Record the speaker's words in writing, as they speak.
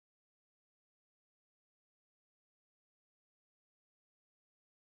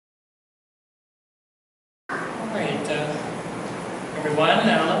Everyone.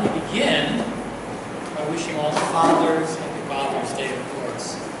 Now let me begin by wishing all the fathers Happy Father's Day, of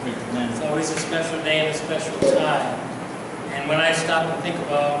course. Amen. It's always a special day and a special time. And when I stop and think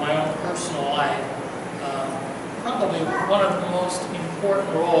about my own personal life, probably one of the most important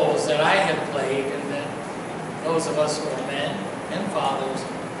roles that I have played, and that those of us who are men and fathers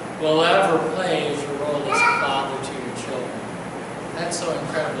will ever play, is your role as a father to your children. That's so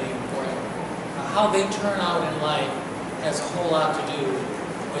incredibly important. How they turn out in life has a whole lot to do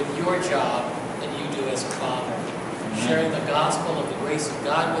with your job that you do as a father. Sharing the gospel of the grace of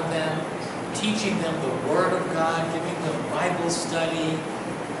God with them, teaching them the Word of God, giving them Bible study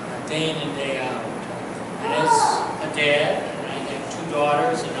day in and day out. And as a dad, and I have 2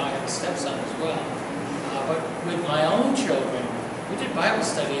 daughters, and now I have a stepson as well, but with my own children, we did Bible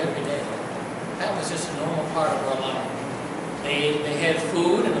study every day. That was just a normal part of our life. They had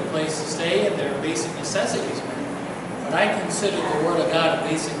food and a place to stay and their basic necessities met. But I consider the Word of God a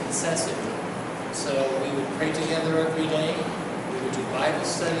basic necessity. So we would pray together every day. We would do Bible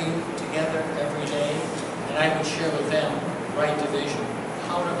study together every day. And I would share with them right division,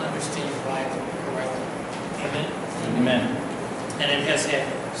 how to understand the Bible correctly. Amen? Amen. And it has had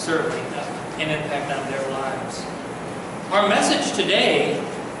certainly an impact on their lives. Our message today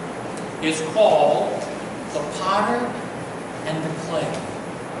is called The Potter and the Clay.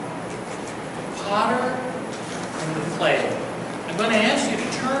 The Potter and the Clay. I'm going to ask you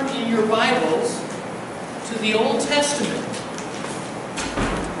to turn in your Bibles to the Old Testament.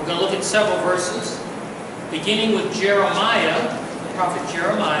 We're going to look at several verses, beginning with Jeremiah, the prophet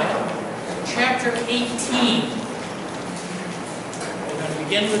Jeremiah, chapter 18. We're going to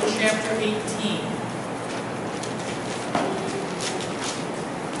begin with chapter 18.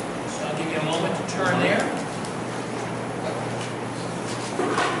 So I'll give you a moment to turn there.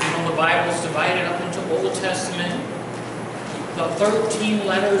 The Bible is divided up into Old Testament, the 13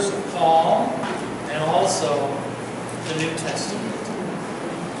 letters of Paul, and also the New Testament.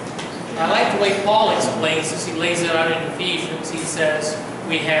 I like the way Paul explains this. He lays it out in Ephesians. He says,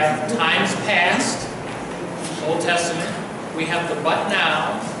 we have times past, Old Testament, we have the but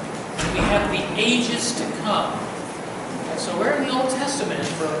now, and we have the ages to come. So we're in the Old Testament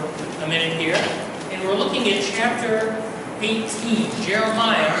for a minute here, and we're looking at chapter 18,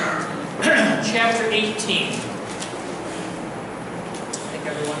 Jeremiah, chapter 18. I think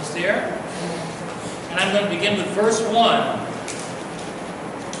everyone's there. And I'm going to begin with verse 1.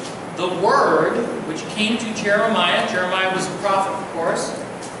 The word which came to Jeremiah. Jeremiah was a prophet, of course.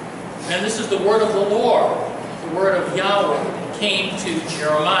 And this is the word of the Lord, the word of Yahweh that came to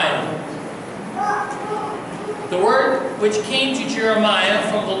Jeremiah. The word which came to Jeremiah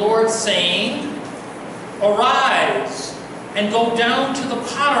from the Lord, saying, Arise, and go down to the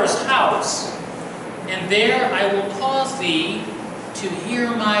potter's house, and there I will cause thee to hear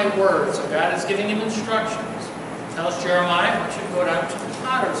my words. So God is giving him instructions. Tells Jeremiah, I want you to go down to the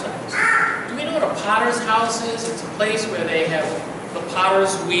potter's house. Do we know what a potter's house is? It's a place where they have the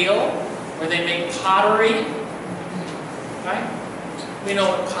potter's wheel, where they make pottery. Right? We know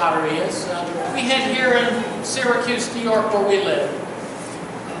what pottery is. We had here in Syracuse, New York, where we live,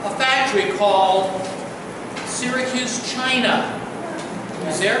 a factory called Syracuse, China. It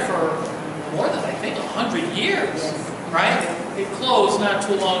was there for more than, I think, 100 years, right? It closed not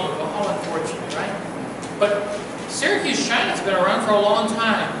too long ago. How unfortunate, right? But Syracuse, China has been around for a long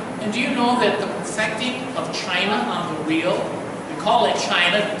time. And do you know that the perfecting of China on the wheel, we call it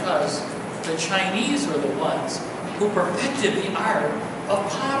China because the Chinese were the ones who perfected the art of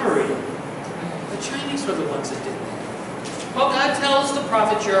pottery. The Chinese were the ones that did that. Well, God tells the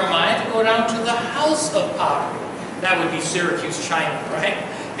prophet Jeremiah to go down to the house of pottery. That would be Syracuse, China, right?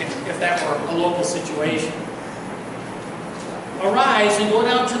 If that were a local situation. Arise and go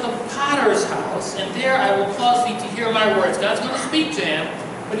down to the potter's house, and there I will cause thee to hear my words. God's going to speak to him,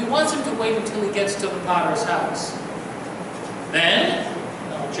 but he wants him to wait until he gets to the potter's house. Then,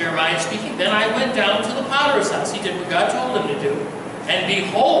 Jeremiah speaking, then I went down to the potter's house. He did what God told him to do. And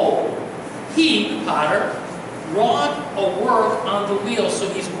behold, he, the potter, wrought a work on the wheel. So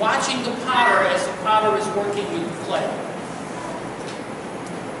he's watching the potter as the potter is working with the clay.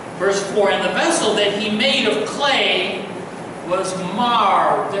 Verse 4, and the vessel that he made of clay was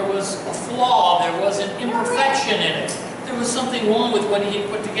marred. There was a flaw. There was an imperfection in it. There was something wrong with what he had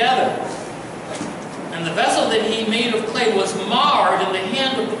put together. And the vessel that he made of clay was marred in the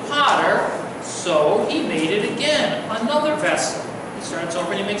hand of the potter, so he made it again, another vessel. He starts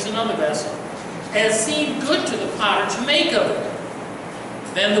over and he makes another vessel. As seemed good to the potter to make of it.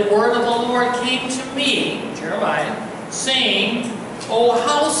 Then the word of the Lord came to me, Jeremiah, saying, O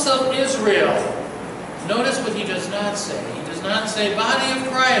house of Israel, Notice what he does not say. He does not say, body of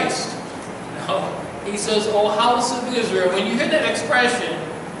Christ. No, he says, O house of Israel. When you hear that expression,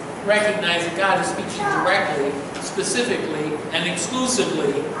 recognize that God is speaking directly, specifically, and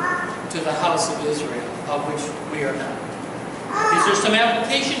exclusively to the house of Israel, of which we are not. Is there some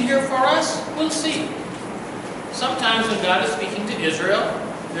application here for us? We'll see. Sometimes when God is speaking to Israel,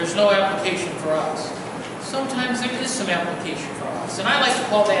 there's no application for us. Sometimes there is some application for us. And I like to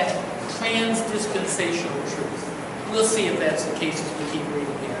call that trans-dispensational truth. We'll see if that's the case as we keep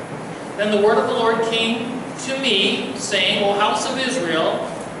reading here. Then the word of the Lord came to me, saying, O house of Israel,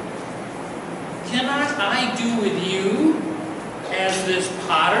 cannot I do with you as this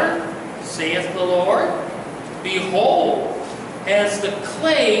potter, saith the Lord? Behold, as the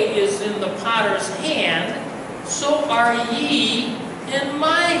clay is in the potter's hand, so are ye in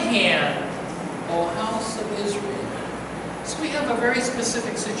my hand, O house of Israel. So we have a very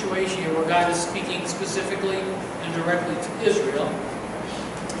specific situation here where God is speaking specifically and directly to Israel.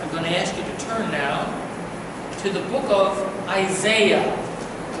 I'm going to ask you to turn now to the book of Isaiah,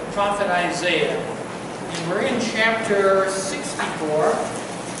 the prophet Isaiah. And we're in chapter 64.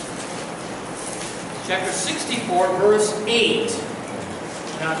 Chapter 64, verse 8.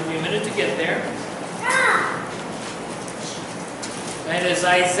 Now, I'll give you a minute to get there. That is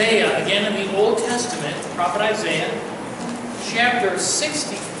Isaiah, again in the Old Testament, the prophet Isaiah, chapter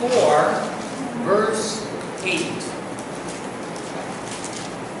 64, verse 8.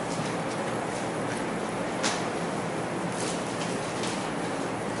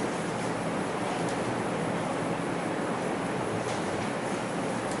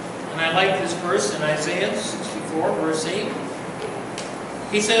 And I like this verse in Isaiah 64, verse 8.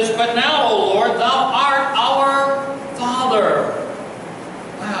 He says, But now, O Lord, thou art our Father.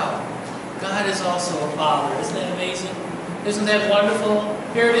 Wow, God is also a Father. Isn't that amazing? Isn't that wonderful?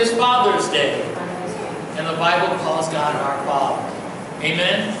 Here it is Father's Day. And the Bible calls God our Father.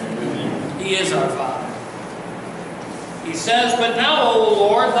 Amen? Amen. He is our Father. He says, But now, O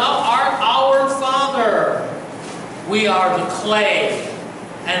Lord, thou art our Father. We are the clay,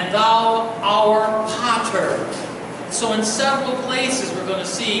 and thou our potter. So in several places we're going to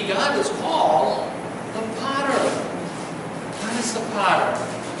see God is called the potter. God is the potter.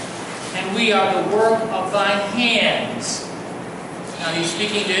 And we are the work of thy hands. Now he's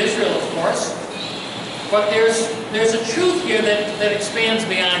speaking to Israel, of course. But there's a truth here that expands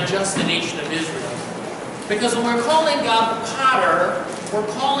beyond just the nation of Israel. Because when we're calling God the potter, we're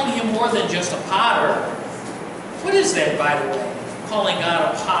calling him more than just a potter. What is that, by the way? Calling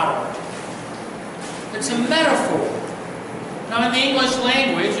God a potter. It's a metaphor. Now in the English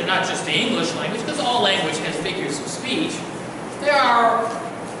language, and not just the English language, because all language has figures of speech, there are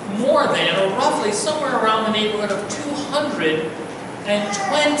more than, or roughly somewhere around the neighborhood of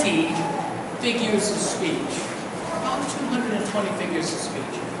 220 figures of speech. About 220 figures of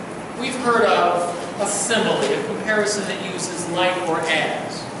speech. We've heard of a simile, a comparison that uses like or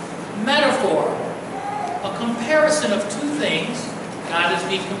as. Metaphor, a comparison of two things. God is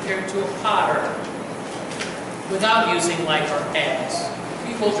being compared to a potter without using like or as.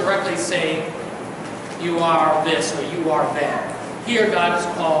 People directly say, you are this or you are that. Here God is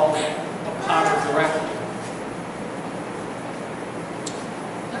called a potter directly.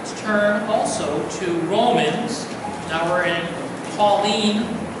 Let's turn also to Romans. Now we're in Pauline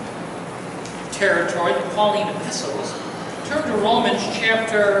territory, the Pauline epistles. Turn to Romans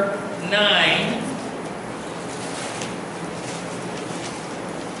chapter 9.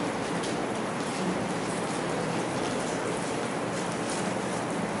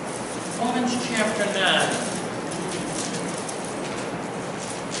 Romans chapter 9.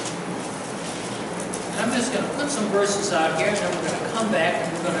 I'm just going to put some verses out here, and then we're going to come back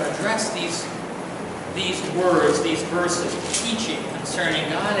and we're going to address these words, these verses, teaching concerning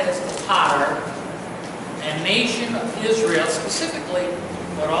God as the potter and nation of Israel specifically,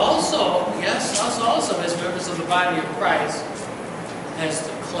 but also, yes, us also as members of the body of Christ, as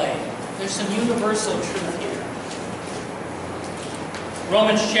the clay. There's some universal truth here.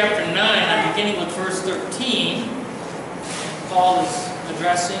 Romans chapter 9, I'm beginning with verse 13. Paul is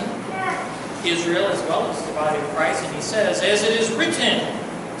addressing Israel as well as the body of Christ, and he says, As it is written,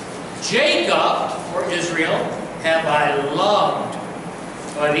 Jacob, or Israel, have I loved,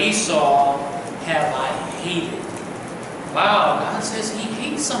 but Esau have I hated. Wow, God says he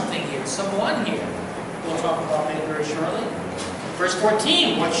hates something here, someone here. We'll talk about that very shortly. Verse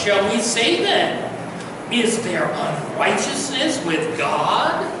 14, What shall we say then? Is there unrighteousness with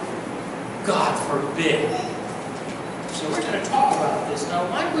God? God forbid. So we're going to talk about this. Now,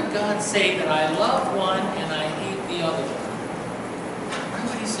 why would God say that I love one and I hate the other one? Why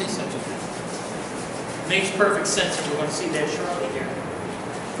would he say such a thing? makes perfect sense, and we're going to see that shortly here.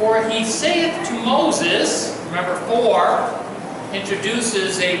 For he saith to Moses, remember, for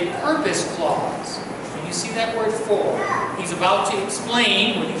introduces a purpose clause. And you see that word for. He's about to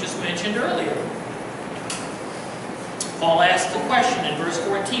explain what he just mentioned earlier. Paul asked the question in verse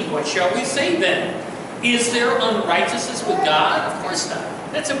 14, what shall we say then? Is there unrighteousness with God? Of course not.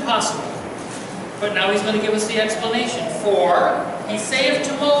 That's impossible. But now he's going to give us the explanation. For he saith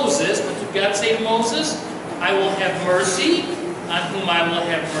to Moses, what did God say to Moses? I will have mercy on whom I will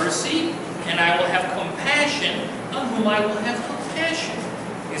have mercy, and I will have compassion on whom I will have compassion.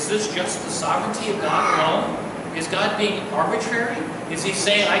 Is this just the sovereignty of God alone? Is God being arbitrary? Is he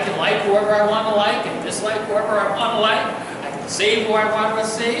saying I can like whoever I want to like and dislike whoever I want to like? I can save who I want to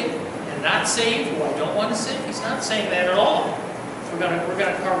save and not save who I don't want to save? He's not saying that at all. We're going to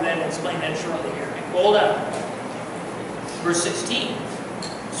cover that and explain that shortly here. Hold on. Verse 16.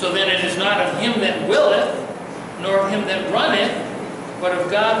 So then it is not of him that willeth, nor of him that runneth, but of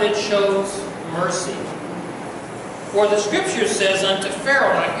God that shows mercy. For the Scripture says unto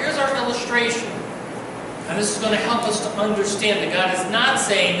Pharaoh, now here's our illustration, and this is going to help us to understand that God is not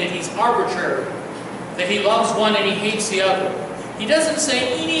saying that he's arbitrary, that he loves one and he hates the other. He doesn't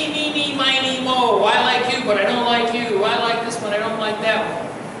say, eeny, meeny, miny, mo, I like you, but I don't like you. I like this one, I don't like that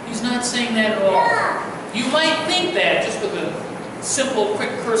one. He's not saying that at all. You might think that just with a simple,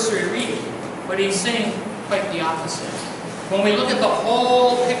 quick cursory reading, but he's saying quite the opposite. When we look at the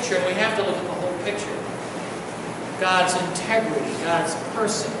whole picture, and we have to look at the whole picture, God's integrity, God's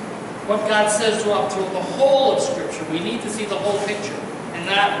person, what God says throughout the whole of Scripture, we need to see the whole picture and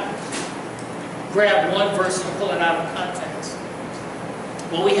not grab one verse and pull it out of context.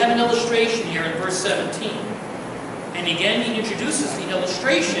 Well, we have an illustration here in verse 17. And again, he introduces the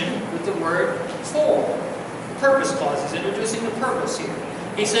illustration with the word for. Purpose clause. He's introducing the purpose here.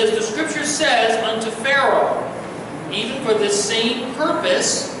 He says, the Scripture says unto Pharaoh, even for this same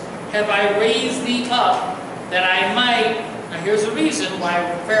purpose have I raised thee up, that I might... Now here's the reason why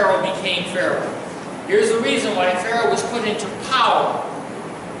Pharaoh became Pharaoh. Here's the reason why Pharaoh was put into power.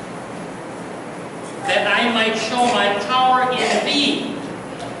 That I might show my power in thee,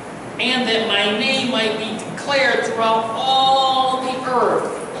 and that my name might be declared throughout all the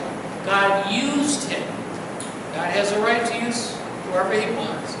earth. God used him. God has a right to use whoever he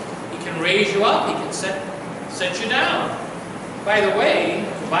wants. He can raise you up. He can set you down. By the way,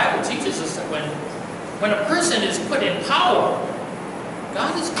 the Bible teaches us that when a person is put in power,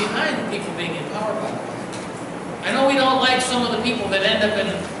 God is behind the people being in power, by the way. I know we don't like some of the people that end up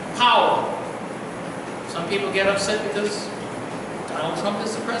in power. Some people get upset because Donald Trump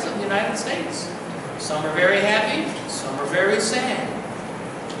is the President of the United States. Some are very happy, some are very sad.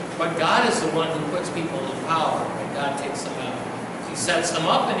 But God is the one who puts people in power, and God takes them out. He sets them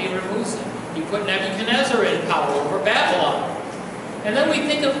up and he removes them. He put Nebuchadnezzar in power over Babylon. And then we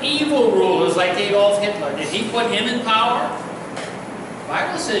think of evil rulers like Adolf Hitler. Did he put him in power? The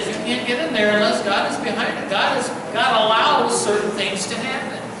Bible says you can't get in there unless God is behind it. God allows certain things to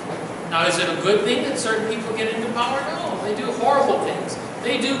happen. Now, is it a good thing that certain people get into power? No, they do horrible things.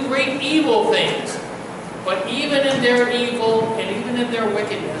 They do great evil things. But even in their evil and even in their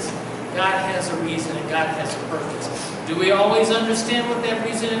wickedness, God has a reason and God has a purpose. Do we always understand what that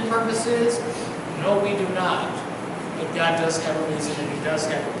reason and purpose is? No, we do not. But God does have a reason and he does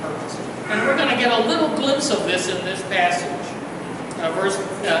have a purpose. And we're going to get a little glimpse of this in this passage. Verse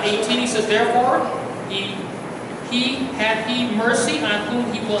 18, he says, therefore, he hath he mercy on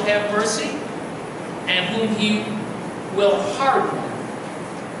whom he will have mercy, and whom he will harden.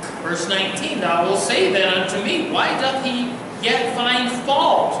 Verse 19, thou wilt say then unto me, why doth he yet find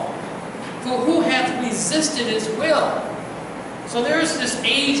fault? For who hath resisted his will? So there is this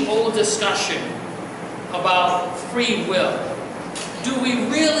age-old discussion about free will. Do we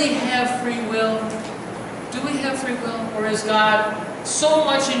really have free will? Do we have free will? Or is God so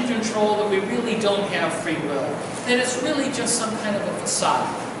much in control that we really don't have free will? That it's really just some kind of a facade.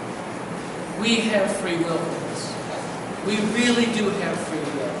 We have free will in this. We really do have free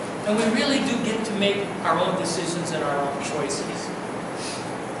will. And we really do get to make our own decisions and our own choices.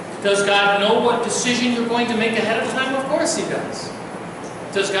 Does God know what decision you're going to make ahead of time? Of course he does.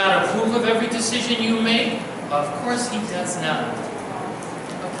 Does God approve of every decision you make? Of course he does not.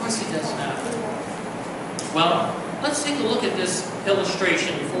 Of course he does not. Well, let's take a look at this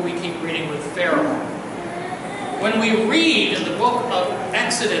illustration before we keep reading with Pharaoh. When we read in the book of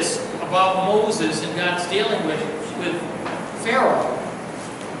Exodus about Moses and God's dealing with Pharaoh,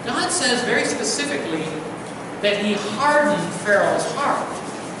 God says very specifically that he hardened Pharaoh's heart.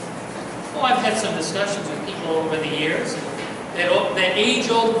 Oh, I've had some discussions with people over the years. That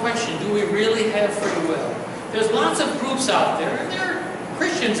age-old question, do we really have free will? There's lots of groups out there, and there are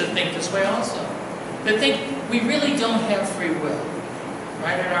Christians that think this way also, that think we really don't have free will.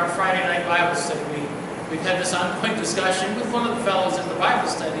 Right? In our Friday night Bible study, we've had this ongoing discussion with one of the fellows in the Bible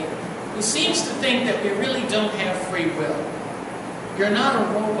study who seems to think that we really don't have free will. You're not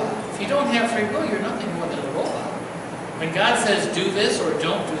a robot. If you don't have free will, you're nothing more than a robot. When God says do this or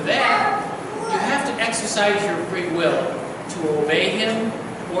don't do that, you have to exercise your free will to obey Him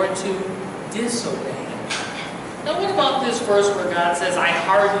or to disobey Him. Now what about this verse where God says, I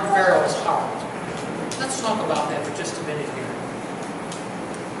hardened Pharaoh's heart? Let's talk about that for just a minute here.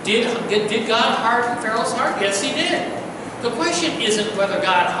 Did God harden Pharaoh's heart? Yes, He did. The question isn't whether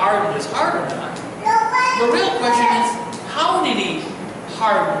God hardened his heart or not. The real question is, how did He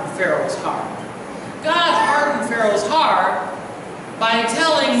harden Pharaoh's heart? God hardened Pharaoh's heart by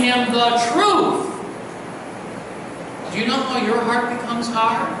telling him the truth. Do you know how your heart becomes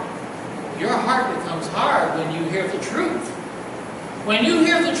hard? Your heart becomes hard when you hear the truth. When you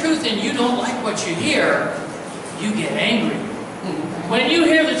hear the truth and you don't like what you hear, you get angry. When you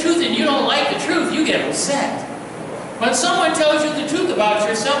hear the truth and you don't like the truth, you get upset. When someone tells you the truth about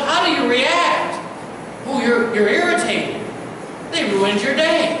yourself, how do you react? Oh, you're irritated. They ruined your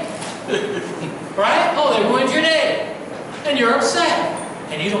day. Right? Oh, they ruined your day. And you're upset.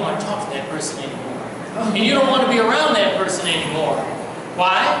 And you don't want to talk to that person anymore. And you don't want to be around that person anymore.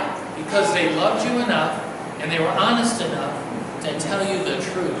 Why? Because they loved you enough and they were honest enough to tell you the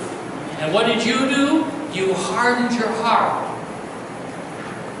truth. And what did you do? You hardened your heart.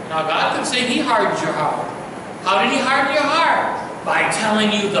 Now God could say He hardened your heart. How did He harden your heart? By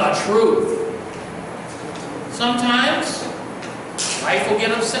telling you the truth. Sometimes wife will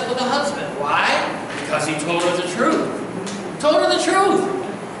get upset with the husband. Why? Because he told her the truth. Told her the truth.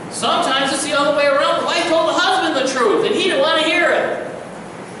 Sometimes it's the other way around. The wife told the husband the truth, and he didn't want to hear it.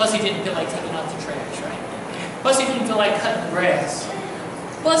 Plus, he didn't feel like taking out the trash, right? Plus, he didn't feel like cutting the grass.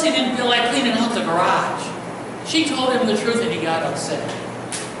 Plus, he didn't feel like cleaning out the garage. She told him the truth, and he got upset.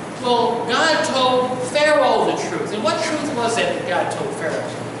 Well, God told Pharaoh the truth. And what truth was it that God told Pharaoh?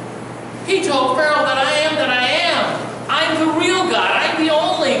 He told Pharaoh that I am that I am. I'm the real God. I'm the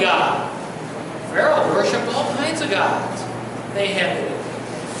only God. Pharaoh worshipped all kinds of gods. They had the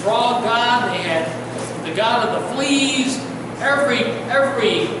frog god. They had the god of the fleas. Every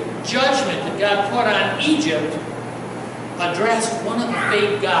judgment that God put on Egypt addressed one of the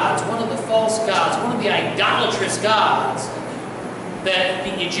fake gods, one of the false gods, one of the idolatrous gods that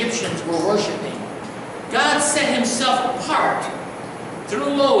the Egyptians were worshiping. God set Himself apart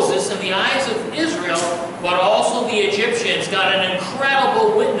through Moses in the eyes of Israel, but also the Egyptians got an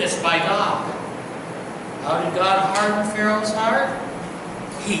incredible witness by God. How did God harden Pharaoh's heart?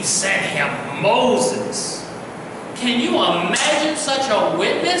 He sent him Moses. Can you imagine such a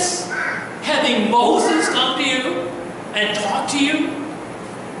witness? Having Moses come to you and talk to you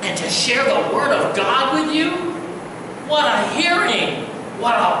and to share the Word of God with you? What a hearing!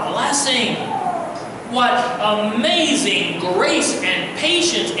 What a blessing! What amazing grace and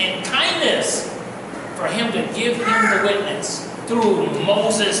patience and kindness for Him to give him the witness through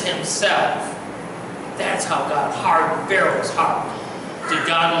Moses himself. That's how God hardened Pharaoh's heart. Did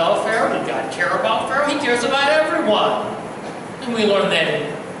God love Pharaoh? Did God care about Pharaoh? He cares about everyone. And we learn that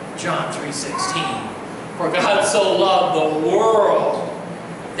in John 3:16. For God so loved the world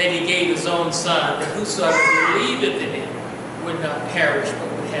that He gave His own Son, that whosoever believeth in Him would not perish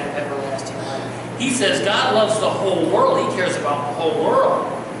but would have everlasting life. He says God loves the whole world. He cares about the whole world.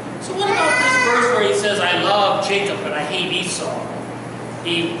 So what about this verse where He says, I love Jacob but I hate Esau?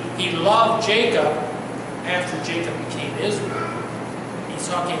 He loved Jacob after Jacob became Israel. He's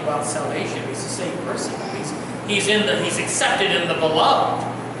talking about salvation. He's the same person. He's accepted in the beloved.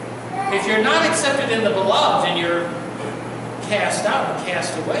 If you're not accepted in the beloved and you're cast out and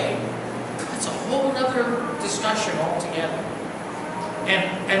cast away, that's a whole other discussion altogether.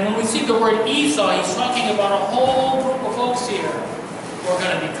 And when we see the word Esau, he's talking about a whole group of folks here who are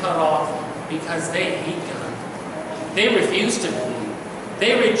going to be cut off because they hate God. They refuse to believe.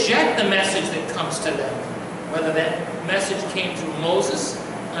 They reject the message that comes to them. Whether that message came through Moses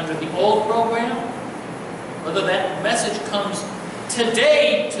under the old program, whether that message comes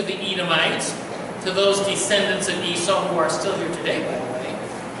today to the Edomites, to those descendants of Esau who are still here today, by the way,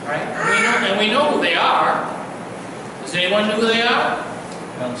 right? And we know who they are. Does anyone know who they are?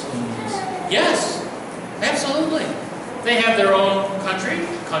 Yes, absolutely. They have their own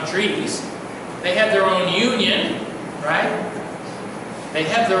countries. They have their own union, right? They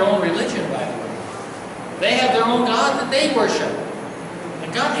have their own religion, by the way. They have their own God that they worship.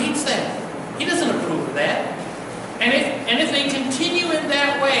 And God hates that. He doesn't approve of that. And And if they continue in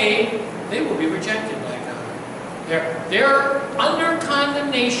that way, they will be rejected by God. They're under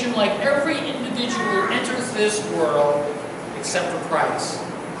condemnation like every individual who enters this world except for Christ.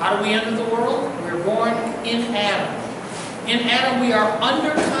 How do we enter the world? We're born in Adam. In Adam we are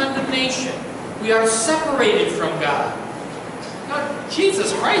under condemnation. We are separated from God. Now,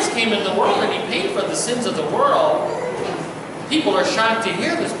 Jesus Christ came in the world and He paid for the sins of the world. People are shocked to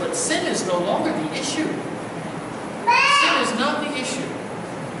hear this, but sin is no longer the issue. Sin is not the issue.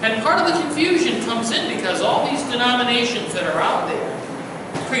 And part of the confusion comes in because all these denominations that are out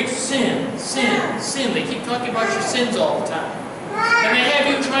there preach sin, sin, sin. They keep talking about your sins all the time. And they have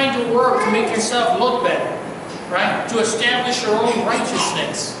you trying to work to make yourself look better, right? To establish your own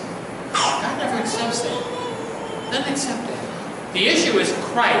righteousness. God never accepts that. Doesn't accept that. The issue is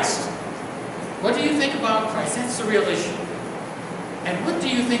Christ. What do you think about Christ? That's the real issue. And what do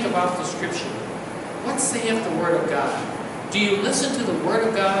you think about the Scripture? What saith the Word of God? Do you listen to the Word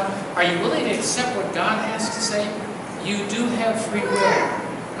of God? Are you willing to accept what God has to say? You do have free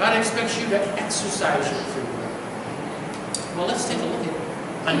will. God expects you to exercise your free will. Well, let's take a look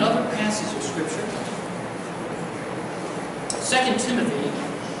at another passage of Scripture. 2 Timothy.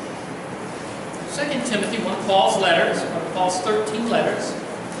 2 Timothy, one of Paul's letters, one of Paul's 13 letters.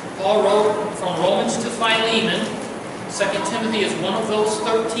 Paul wrote from Romans to Philemon. 2 Timothy is one of those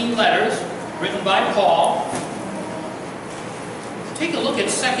 13 letters written by Paul. Take a look at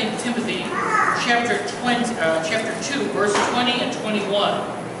 2 Timothy chapter 2, verse 20 and 21.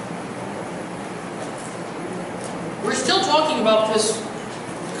 We're still talking about this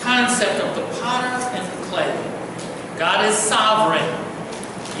concept of the potter and the clay. God is sovereign.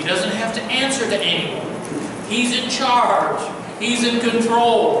 He doesn't have to answer to anyone. He's in charge. He's in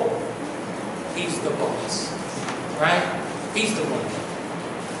control. He's the boss. Right? He's the one.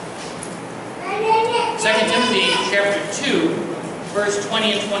 2 Timothy chapter 2, verse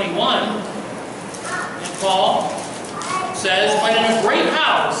 20 and 21, and Paul says, "But in a great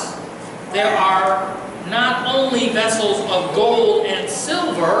house there are not only vessels of gold and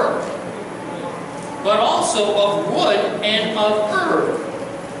silver, but also of wood and of earth."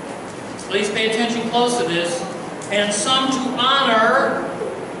 Please pay attention close to this. "And some to honor,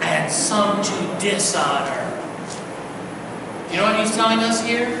 and some to dishonor." You know what he's telling us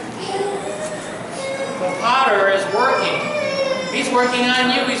here? The potter is working. He's working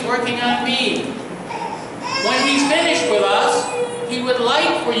on you. He's working on me. When He's finished with us, He would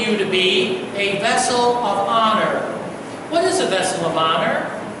like for you to be a vessel of honor. What is a vessel of honor?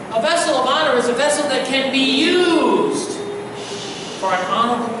 A vessel of honor is a vessel that can be used for an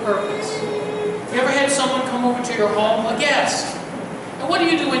honorable purpose. Have you ever had someone come over to your home? A guest. And what do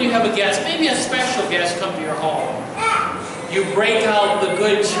you do when you have a guest? Maybe a special guest come to your home. You break out the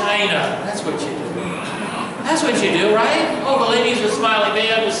good china. That's what you do. That's what you do, right? Oh, the ladies are smiling.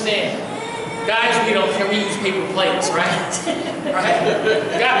 They understand. Guys, we don't care. We use paper plates, right?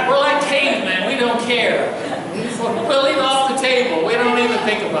 Right? God, we're like cavemen. We don't care. We'll eat off the table. We don't even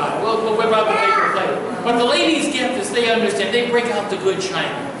think about it. We'll whip out the paper plate. But the ladies get this. They understand. They break out the good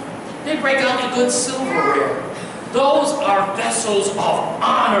china. They break out the good silverware. Those are vessels of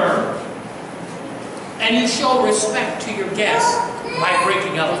honor. And you show respect to your guests by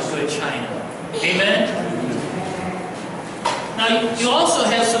breaking out the good china. Amen? Now, you also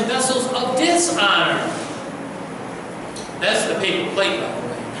have some vessels of dishonor. That's the paper plate, by the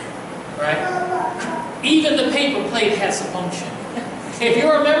way. Right? Even the paper plate has a function. If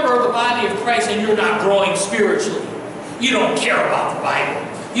you're a member of the body of Christ and you're not growing spiritually, you don't care about the Bible.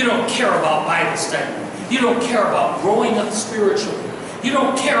 You don't care about Bible study. You don't care about growing up spiritually. You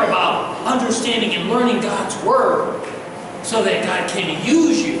don't care about understanding and learning God's Word so that God can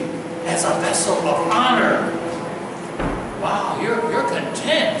use you as a vessel of honor. Wow, you're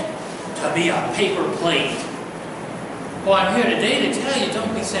content to be a paper plate. Well, I'm here today to tell you,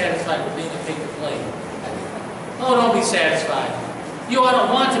 don't be satisfied with being a paper plate. Oh, don't be satisfied. You ought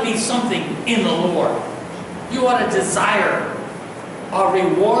to want to be something in the Lord. You ought to desire a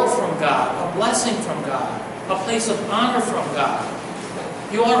reward from God, a blessing from God, a place of honor from God.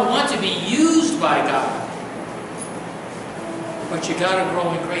 You ought to want to be used by God. But you got to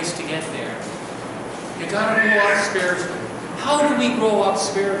grow in grace to get there. You got to grow up spiritually. How do we grow up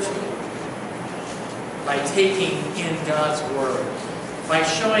spiritually? By taking in God's Word. By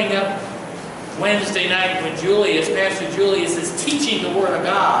showing up Wednesday night when Pastor Julius is teaching the Word of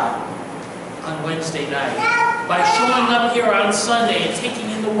God on Wednesday night. By showing up here on Sunday and taking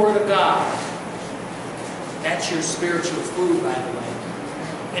in the Word of God. That's your spiritual food, by the way.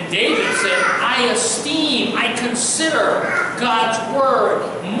 And David said, I consider God's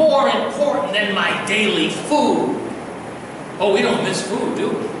Word more important than my daily food. Oh, we don't miss food, do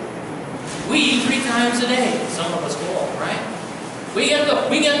we? We eat 3 times a day. Some of us go all, right? We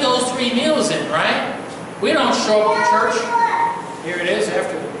get those 3 meals in, right? We don't show up to church. Here it is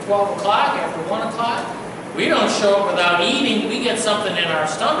after 12 o'clock, after 1 o'clock. We don't show up without eating. We get something in our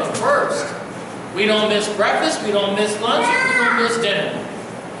stomach first. We don't miss breakfast. We don't miss lunch. We don't miss dinner.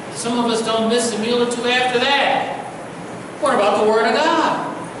 Some of us don't miss a meal or 2 after that. What about the Word of God?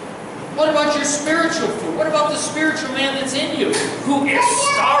 What about your spiritual food? What about the spiritual man that's in you who is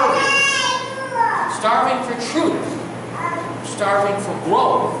starving? Starving for truth. Starving for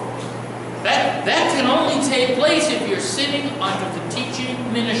growth. That can only take place if you're sitting under the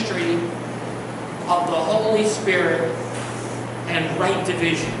teaching ministry of the Holy Spirit and right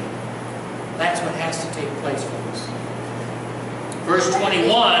division. That's what has to take place for us. Verse 21,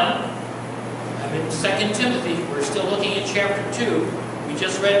 I'm in 2 Timothy. We're still looking at chapter 2. We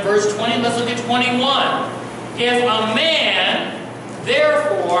just read verse 20. Let's look at 21. If a man,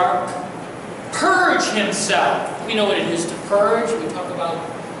 therefore, purge himself. We know what it is to purge. We talk about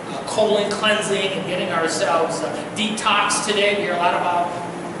colon cleansing and getting ourselves detoxed today. We hear a lot about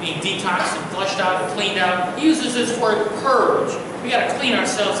being detoxed and flushed out and cleaned out. He uses this word purge. We got to clean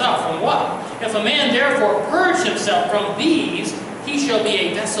ourselves out from what? If a man therefore purge himself from these, he shall be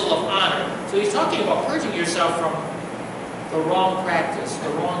a vessel of honor. So he's talking about purging yourself from the wrong practice, the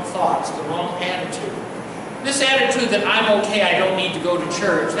wrong thoughts, the wrong attitude. This attitude that I'm okay, I don't need to go to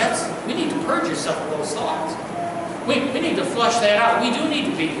church, we need to purge yourself of those thoughts. We need to flush that out. We do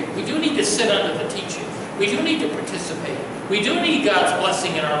need to be here. We do need to sit under the teaching. We do need to participate. We do need God's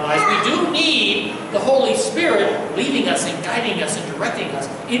blessing in our lives. We do need the Holy Spirit leading us and guiding us and directing us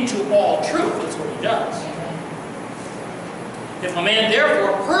into all truth. That's what He does. If a man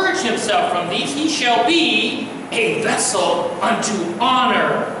therefore purge himself from these, he shall be a vessel unto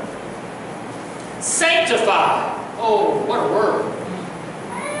honor, sanctified. Oh, what a word.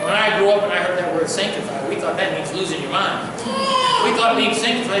 When I grew up and I heard that word sanctified, we thought that means losing your mind. We thought being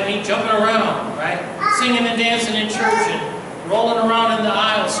sanctified means jumping around, right? Singing and dancing in church and rolling around in the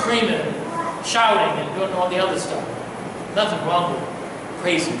aisle, screaming and shouting and doing all the other stuff. Nothing wrong with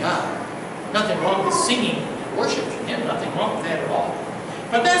praising God. Nothing wrong with singing and worshiping Him. Nothing wrong with that at all.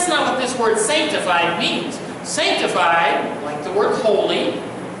 But that's not what this word sanctified means. Sanctified, like the word holy,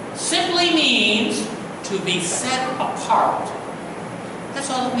 simply means to be set apart. That's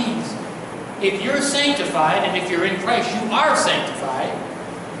all it means. If you're sanctified, and if you're in Christ, you are sanctified,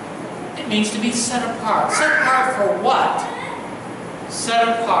 it means to be set apart. Set apart for what? Set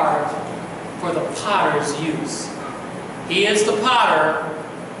apart for the potter's use. He is the potter.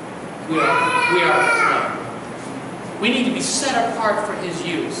 We are the clay. We need to be set apart for His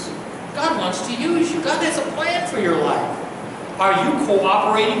use. God wants to use you. God has a plan for your life. Are you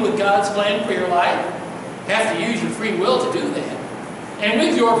cooperating with God's plan for your life? You have to use your free will to do that. And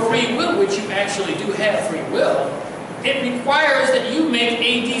with your free will, which you actually do have free will, it requires that you make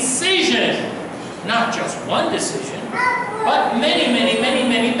a decision. Not just one decision, but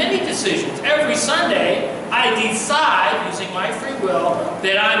many decisions. Every Sunday, I decide, using my free will,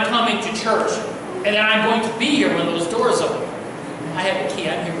 that I'm coming to church and that I'm going to be here when those doors open. I have a key.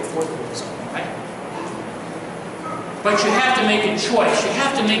 I'm here before the doors open, right? But you have to make a choice. You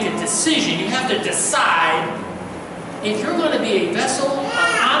have to make a decision. You have to decide if you're going to be a vessel of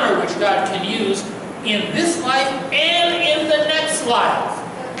honor which God can use in this life and in the next life.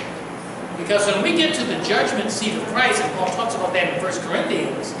 Because when we get to the judgment seat of Christ, and Paul talks about that in 1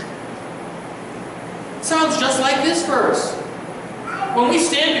 Corinthians, it sounds just like this verse. When we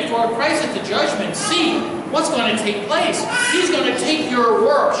stand before Christ at the judgment seat, what's going to take place? He's going to take your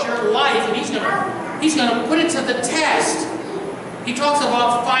works, your life, and He's going to put it to the test. He talks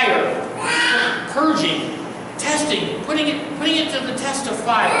about fire, purging, testing, putting it to the test of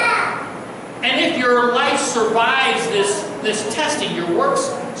fire. And if your life survives this testing, your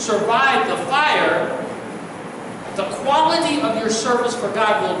works survive the fire, the quality of your service for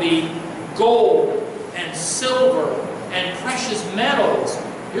God will be gold and silver and precious metals.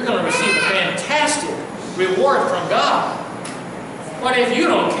 You're going to receive a fantastic reward from God. But if you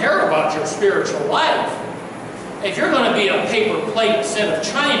don't care about your spiritual life, if you're going to be a paper plate instead of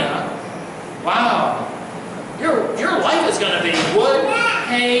china, wow, your life is going to be wood,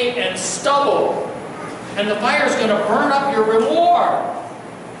 hay, and stubble. And the fire is going to burn up your reward.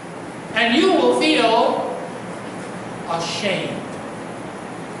 And you will feel ashamed.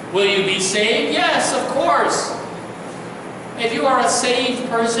 Will you be saved? Yes, of course. If you are a saved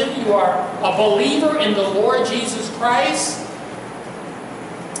person, you are a believer in the Lord Jesus Christ,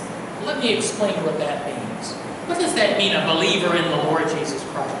 let me explain what that means. What does that mean, a believer in the Lord Jesus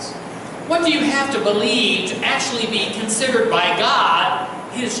Christ? What do you have to believe to actually be considered by God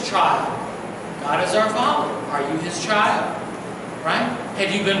His child? God is our Father. Are you His child? Right?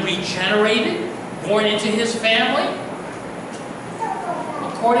 Have you been regenerated? Born into His family?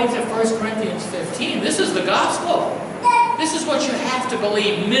 According to 1 Corinthians 15, this is the gospel. This is what you have to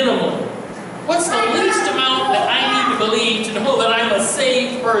believe minimally. What's the least amount that I need to believe to know that I'm a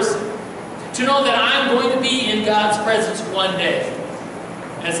saved person? To know that I'm going to be in God's presence one day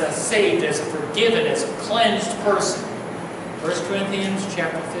as a saved, as a forgiven, as a cleansed person. 1 Corinthians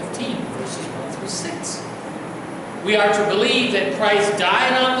chapter 15, verses 1 through 6. We are to believe that Christ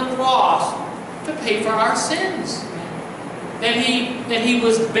died on the cross to pay for our sins. That he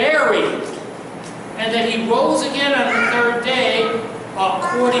was buried, and that He rose again on the third day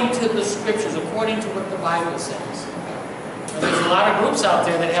according to the Scriptures, according to what the Bible says. Now, there's a lot of groups out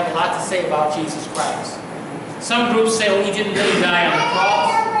there that have a lot to say about Jesus Christ. Some groups say, oh, He didn't really die on the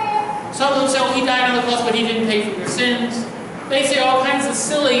cross. Some of them say, oh, He died on the cross, but He didn't pay for your sins. They say all kinds of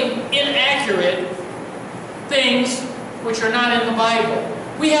silly, inaccurate things which are not in the Bible.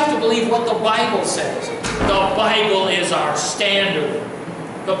 We have to believe what the Bible says. The Bible is our standard.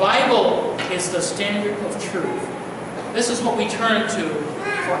 The Bible is the standard of truth. This is what we turn to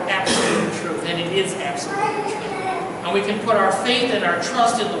for absolute truth, and it is absolute truth. And we can put our faith and our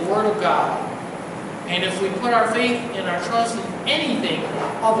trust in the Word of God. And if we put our faith and our trust in anything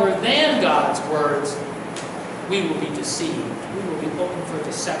other than God's words, we will be deceived. We will be open for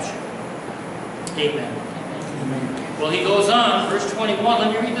deception. Amen. Amen. Well, he goes on, verse 21.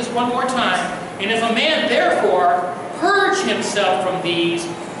 Let me read this one more time. And if a man therefore purge himself from these,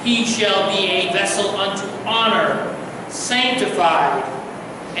 he shall be a vessel unto honor, sanctified,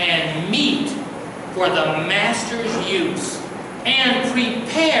 and meet for the master's use, and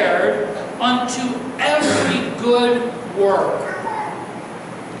prepared unto every good work.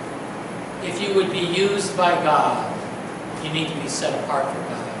 If you would be used by God, you need to be set apart for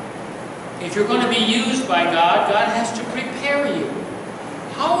God. If you're going to be used by God, God has to prepare you.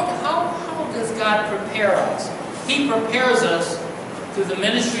 How does God prepare us? He prepares us through the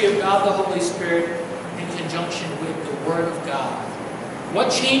ministry of God the Holy Spirit in conjunction with the Word of God.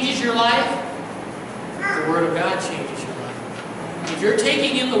 What changes your life? The Word of God changes your life. If you're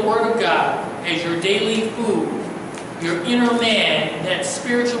taking in the Word of God as your daily food, your inner man, that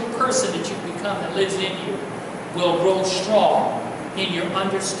spiritual person that you've become that lives in you, will grow strong in your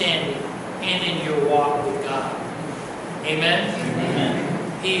understanding and in your walk with God. Amen?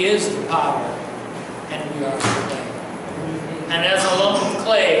 Amen. He is the power, and we are the clay. And as a lump of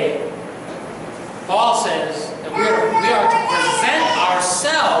clay, Paul says that we are to present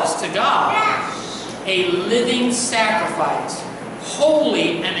ourselves to God, a living sacrifice,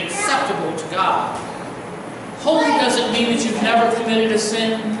 holy and acceptable to God. Holy doesn't mean that you've never committed a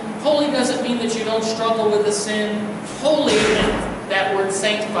sin. Holy doesn't mean that you don't struggle with a sin. Holy and that word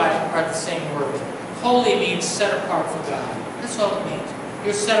sanctified are the same word. Holy means set apart for God. That's all it means.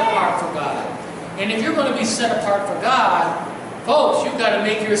 You're set apart for God. And if you're going to be set apart for God, folks, you've got to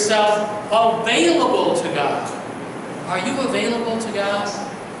make yourself available to God. Are you available to God?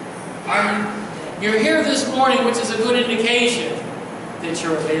 You're here this morning, which is a good indication that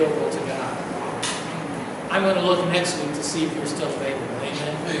you're available to God. I'm going to look next week to see if you're still available.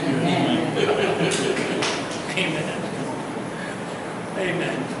 Amen? Amen.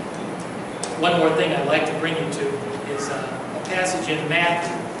 Amen. One more thing I'd like to bring you to is a passage in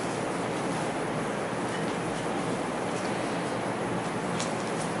Matthew.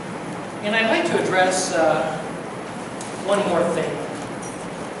 And I'd like to address one more thing.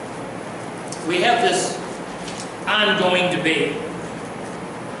 We have this ongoing debate.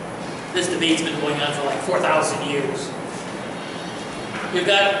 This debate's been going on for like 4,000 years. We've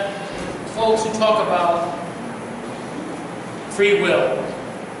got folks who talk about free will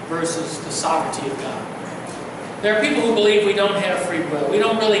versus the sovereignty of God. There are people who believe we don't have free will. We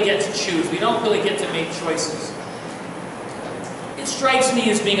don't really get to choose. We don't really get to make choices. It strikes me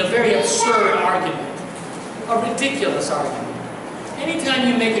as being a very absurd argument, a ridiculous argument. Anytime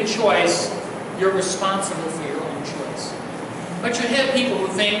you make a choice, you're responsible for your own choice. But you have people who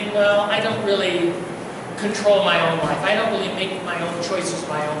think, well, I don't really control my own life. I don't really make my own choices,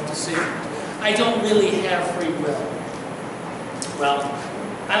 my own decisions. I don't really have free will. Well,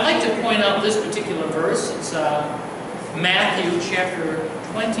 I'd like to point out this particular verse. It's Matthew chapter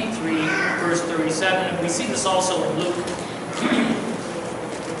 23, verse 37. And we see this also in Luke.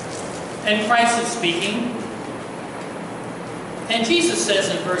 And Christ is speaking. And Jesus says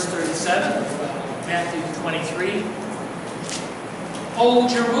in verse 37 of Matthew 23, O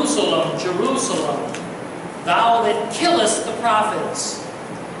Jerusalem, Jerusalem, thou that killest the prophets,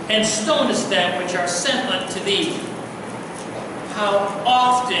 and stonest them which are sent unto thee. How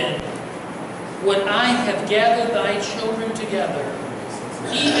often would I have gathered thy children together,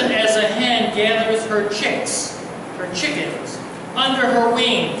 even as a hen gathers her chickens, under her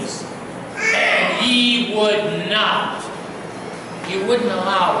wings, and ye would not. You wouldn't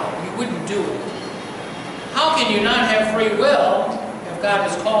allow it. You wouldn't do it. How can you not have free will if God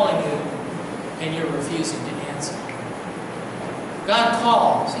is calling you and you're refusing to answer? God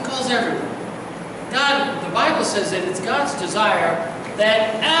calls. He calls everyone. God, the Bible says that it's God's desire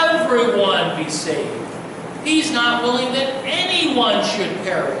that everyone be saved. He's not willing that anyone should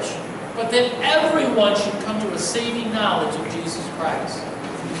perish, but that everyone should come to a saving knowledge of Jesus Christ.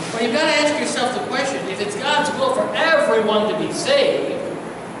 Well, you've got to ask yourself the question, if it's God's will for everyone to be saved,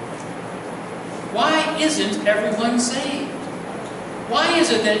 why isn't everyone saved? Why is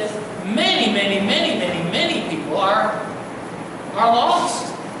it that many people are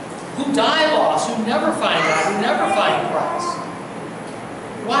lost, who die lost, who never find God, who never find Christ?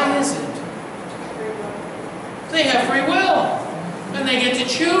 Why is it? They have free will, and they get to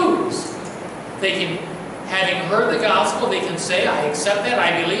choose. They can, having heard the gospel, they can say, I accept that,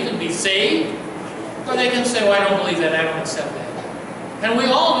 I believe, and be saved. Or they can say, well, I don't believe that, I don't accept that. And we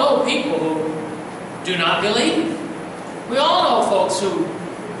all know people who do not believe. We all know folks who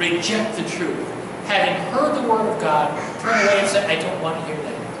reject the truth, having heard the word of God, turn away and say, I don't want to hear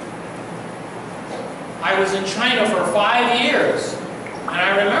that. I was in China for 5 years, and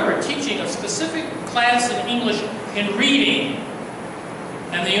I remember teaching a specific class in English in reading,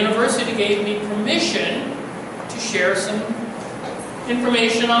 and the university gave me permission to share some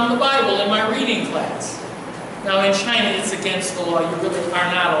information on the Bible in my reading class. Now in China it's against the law. You really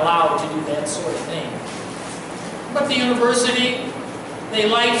are not allowed to do that sort of thing. But the university, they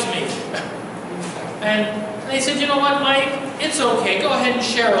liked me. And they said, you know what, Mike, it's okay. Go ahead and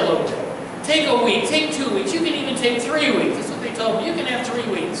share a little bit. Take a week, take 2 weeks. You can even take 3 weeks. That's what they told me. You can have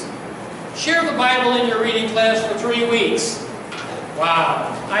 3 weeks. Share the Bible in your reading class for 3 weeks.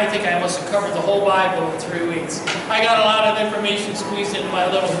 Wow. I think I must have covered the whole Bible in 3 weeks. I got a lot of information squeezed into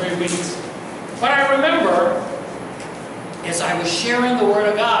my little 3 weeks. But I remember, as I was sharing the Word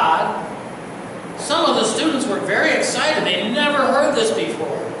of God, some of the students were very excited. They never heard this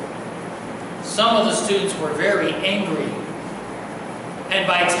before. Some of the students were very angry. And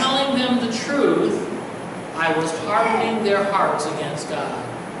by telling them the truth, I was hardening their hearts against God.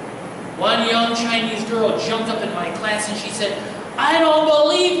 One young Chinese girl jumped up in my class and she said, I don't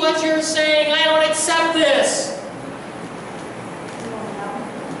believe what you're saying. I don't accept this.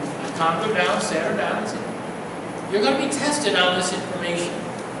 I calmed her down, sat her down, and said, you're going to be tested on this information.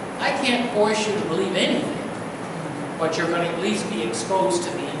 I can't force you to believe anything, but you're going to at least be exposed to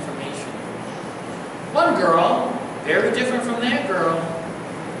the information. One girl, very different from that girl,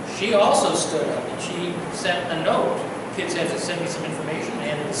 she also stood up and she sent a note. Kids had to send me some information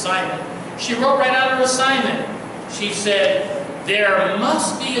and an assignment. She wrote right out her assignment. She said, there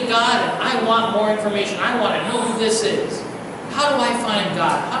must be a God and I want more information. I want to know who this is. How do I find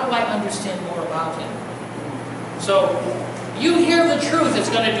God? How do I understand more about Him? So, you hear the truth, it's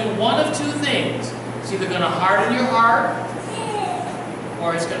going to do one of two things. It's either going to harden your heart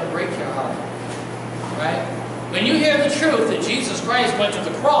or it's going to break your heart. Right? When you hear the truth that Jesus Christ went to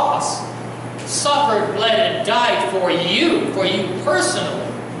the cross, suffered, bled, and died for you personally.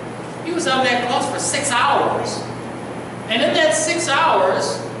 He was on that cross for 6 hours. And in that 6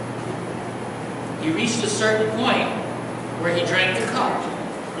 hours, he reached a certain point where he drank the cup.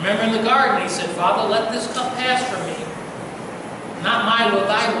 Remember in the garden, he said, Father, let this cup pass from me. Not my will,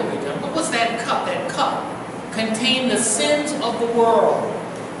 thy will be done. What was that cup? That cup contained the sins of the world.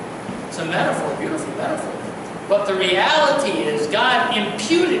 It's a metaphor, a beautiful metaphor. But the reality is God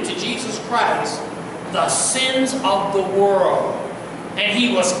imputed to Jesus Christ the sins of the world. And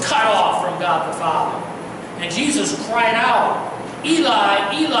he was cut off from God the Father. And Jesus cried out,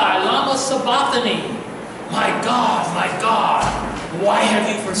 Eli, Eli, lama sabachthani. My God, why have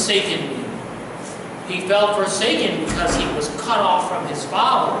you forsaken me? He felt forsaken because he was cut off from his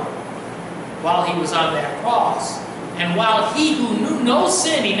Father while he was on that cross. And while he who knew no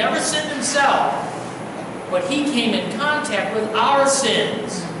sin, he never sinned himself, but he came in contact with our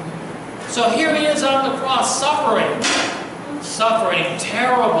sins. So here he is on the cross suffering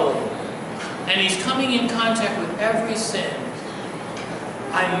terribly. And he's coming in contact with every sin.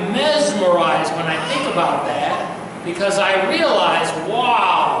 I'm mesmerized when I think about that, because I realize,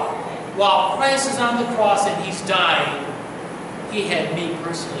 wow, while Christ is on the cross and he's dying, he had me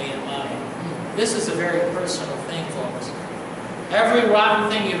personally in mind. This is a very personal thing, folks. Every rotten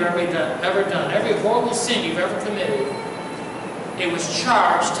thing you've ever done, every horrible sin you've ever committed, It was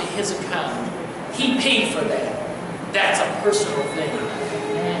charged to his account. He paid for that. That's a personal thing.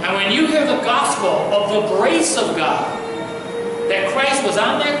 And when you hear the gospel of the grace of God, that Christ was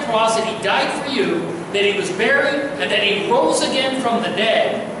on that cross, that he died for you, that he was buried, and that he rose again from the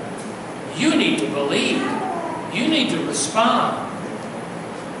dead, you need to believe. You need to respond.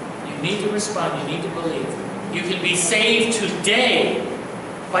 You need to respond. You need to believe. You can be saved today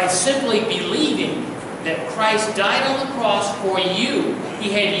by simply believing that Christ died on the cross for you. He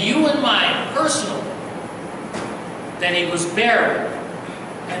had you in mind personally. That he was buried,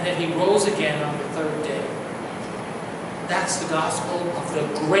 and that he rose again on the third day. That's the gospel of the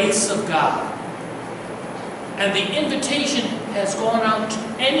grace of God. And the invitation has gone out to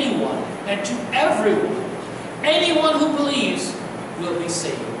anyone and to everyone. Anyone who believes will be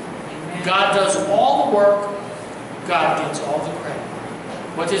saved. Amen. God does all the work. God gets all the credit.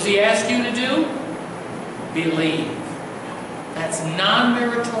 What does he ask you to do? Believe. That's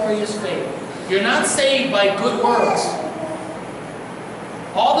non-meritorious faith. You're not saved by good works.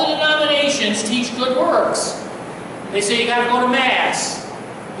 All the denominations teach good works. They say you got to go to Mass.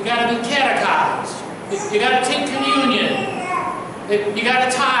 You got to be catechized. You got to take communion. You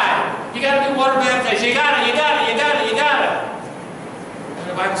got to tithe. You got to be water baptized. You got it. And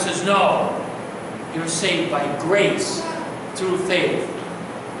the Bible says, no. You're saved by grace through faith.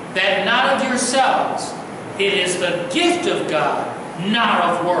 That not of yourselves. It is the gift of God, not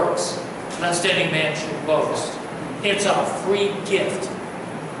of works, lest any man should boast. It's a free gift.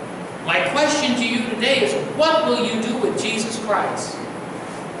 My question to you today is, what will you do with Jesus Christ?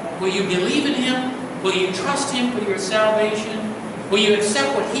 Will you believe in him? Will you trust him for your salvation? Will you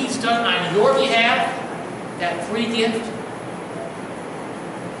accept what he's done on your behalf? That free gift?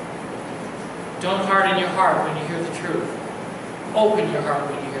 Don't harden your heart when you hear the truth. Open your heart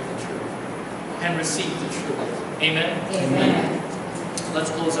when you hear the truth. And receive the truth. Amen? Amen.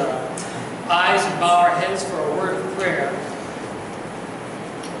 Let's close our eyes and bow our heads for a word of prayer.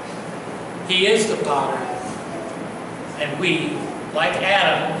 He is the potter, and we, like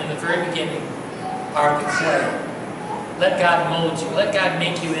Adam in the very beginning, are the clay. Let God mold you. Let God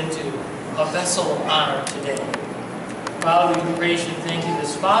make you into a vessel of honor today. Father, we praise you and thank you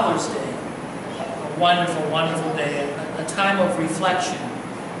this Father's Day. A wonderful, wonderful day. A time of reflection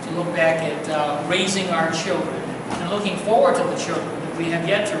to look back at raising our children and looking forward to the children that we have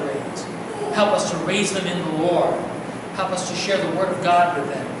yet to raise. Help us to raise them in the Lord. Help us to share the Word of God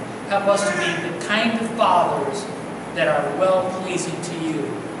with them. Help us to be the kind of fathers that are well-pleasing to you.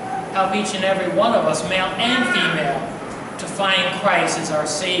 Help each and every one of us, male and female, to find Christ as our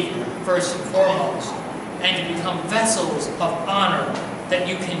Savior, first and foremost, and to become vessels of honor that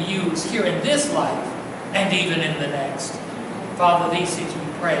you can use here in this life and even in the next. Father, these things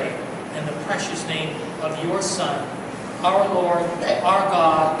we pray in the precious name of your Son, our Lord, our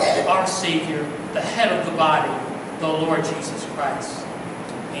God, our Savior, the head of the body, the Lord Jesus Christ.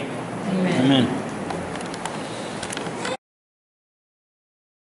 Amen. Amen. Amen.